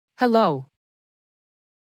Hello.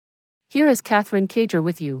 Here is Catherine Cager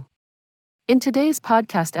with you. In today's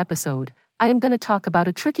podcast episode, I am going to talk about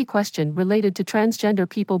a tricky question related to transgender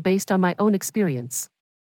people based on my own experience.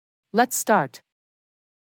 Let's start.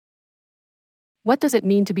 What does it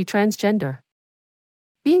mean to be transgender?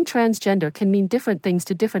 Being transgender can mean different things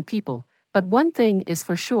to different people, but one thing is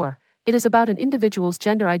for sure, it is about an individual's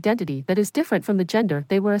gender identity that is different from the gender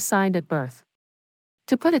they were assigned at birth.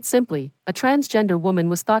 To put it simply, a transgender woman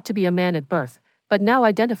was thought to be a man at birth, but now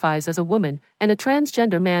identifies as a woman, and a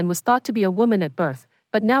transgender man was thought to be a woman at birth,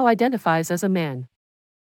 but now identifies as a man.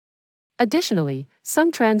 Additionally,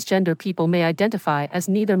 some transgender people may identify as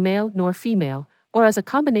neither male nor female, or as a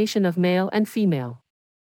combination of male and female.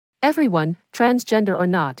 Everyone, transgender or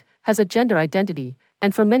not, has a gender identity,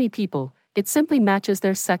 and for many people, it simply matches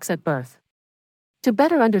their sex at birth. To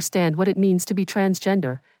better understand what it means to be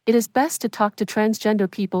transgender, it is best to talk to transgender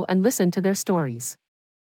people and listen to their stories.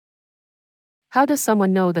 How does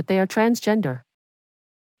someone know that they are transgender?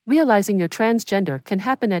 Realizing you're transgender can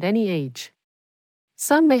happen at any age.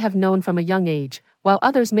 Some may have known from a young age, while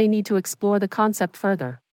others may need to explore the concept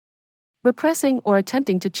further. Repressing or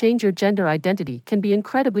attempting to change your gender identity can be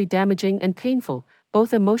incredibly damaging and painful,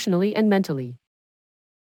 both emotionally and mentally.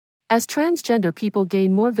 As transgender people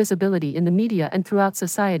gain more visibility in the media and throughout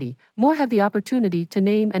society, more have the opportunity to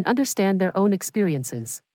name and understand their own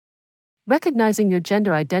experiences. Recognizing your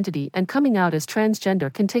gender identity and coming out as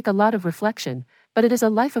transgender can take a lot of reflection, but it is a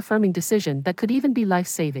life-affirming decision that could even be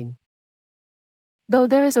life-saving. Though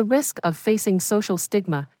there is a risk of facing social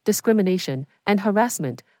stigma, discrimination, and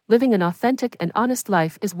harassment, living an authentic and honest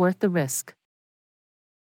life is worth the risk.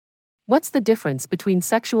 What's the difference between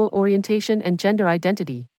sexual orientation and gender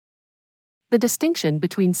identity? The distinction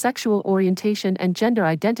between sexual orientation and gender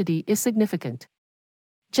identity is significant.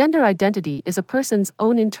 Gender identity is a person's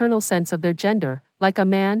own internal sense of their gender, like a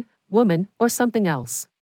man, woman, or something else.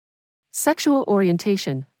 Sexual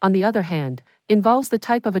orientation, on the other hand, involves the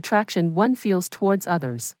type of attraction one feels towards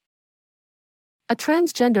others. A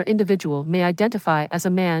transgender individual may identify as a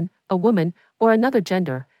man, a woman, or another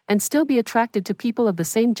gender, and still be attracted to people of the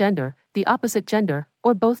same gender, the opposite gender,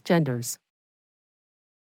 or both genders.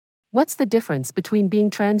 What's the difference between being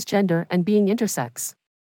transgender and being intersex?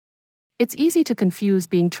 It's easy to confuse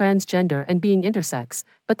being transgender and being intersex,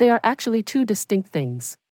 but they are actually two distinct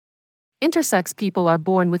things. Intersex people are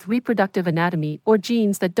born with reproductive anatomy or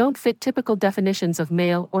genes that don't fit typical definitions of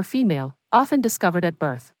male or female, often discovered at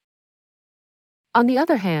birth. On the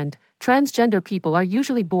other hand, transgender people are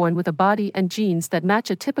usually born with a body and genes that match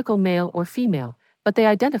a typical male or female, but they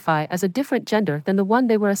identify as a different gender than the one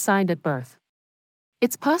they were assigned at birth.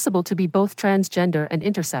 It's possible to be both transgender and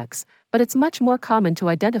intersex, but it's much more common to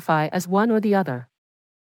identify as one or the other.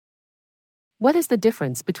 What is the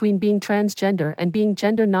difference between being transgender and being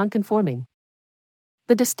gender nonconforming?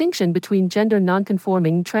 The distinction between gender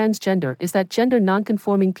nonconforming and transgender is that gender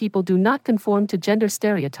nonconforming people do not conform to gender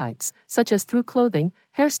stereotypes, such as through clothing,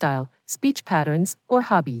 hairstyle, speech patterns, or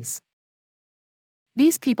hobbies.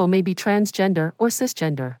 These people may be transgender or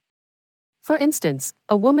cisgender. For instance,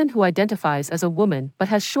 a woman who identifies as a woman but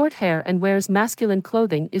has short hair and wears masculine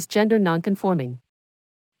clothing is gender nonconforming.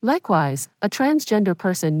 Likewise, a transgender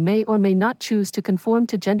person may or may not choose to conform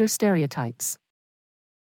to gender stereotypes.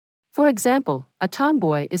 For example, a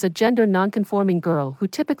tomboy is a gender nonconforming girl who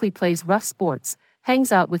typically plays rough sports,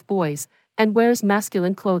 hangs out with boys, and wears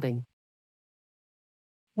masculine clothing.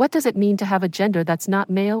 What does it mean to have a gender that's not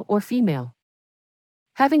male or female?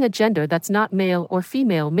 Having a gender that's not male or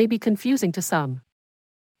female may be confusing to some.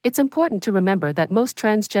 It's important to remember that most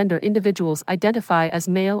transgender individuals identify as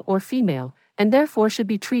male or female, and therefore should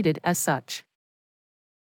be treated as such.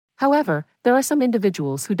 However, there are some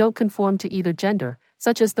individuals who don't conform to either gender,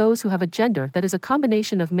 such as those who have a gender that is a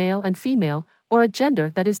combination of male and female, or a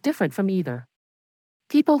gender that is different from either.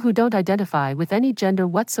 People who don't identify with any gender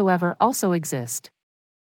whatsoever also exist.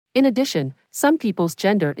 In addition, some people's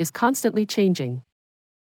gender is constantly changing.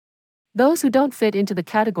 Those who don't fit into the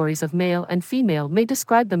categories of male and female may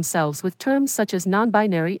describe themselves with terms such as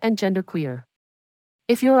non-binary and genderqueer.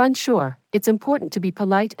 If you're unsure, it's important to be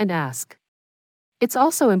polite and ask. It's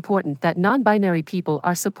also important that non-binary people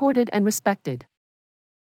are supported and respected.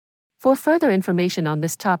 For further information on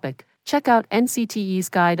this topic, check out NCTE's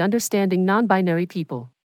guide Understanding Non-Binary People.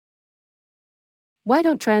 Why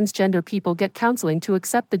don't transgender people get counseling to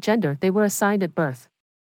accept the gender they were assigned at birth?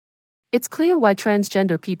 It's clear why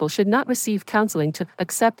transgender people should not receive counseling to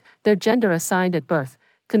accept their gender assigned at birth.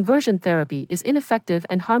 Conversion therapy is ineffective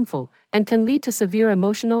and harmful, and can lead to severe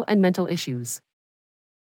emotional and mental issues.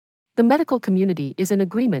 The medical community is in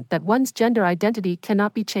agreement that one's gender identity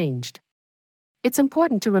cannot be changed. It's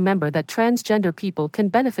important to remember that transgender people can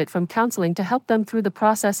benefit from counseling to help them through the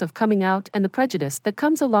process of coming out and the prejudice that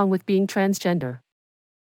comes along with being transgender.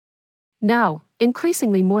 Now,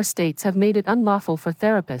 increasingly more states have made it unlawful for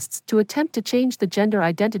therapists to attempt to change the gender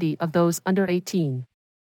identity of those under 18.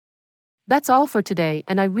 That's all for today,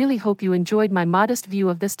 and I really hope you enjoyed my modest view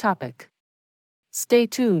of this topic. Stay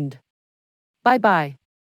tuned. Bye-bye.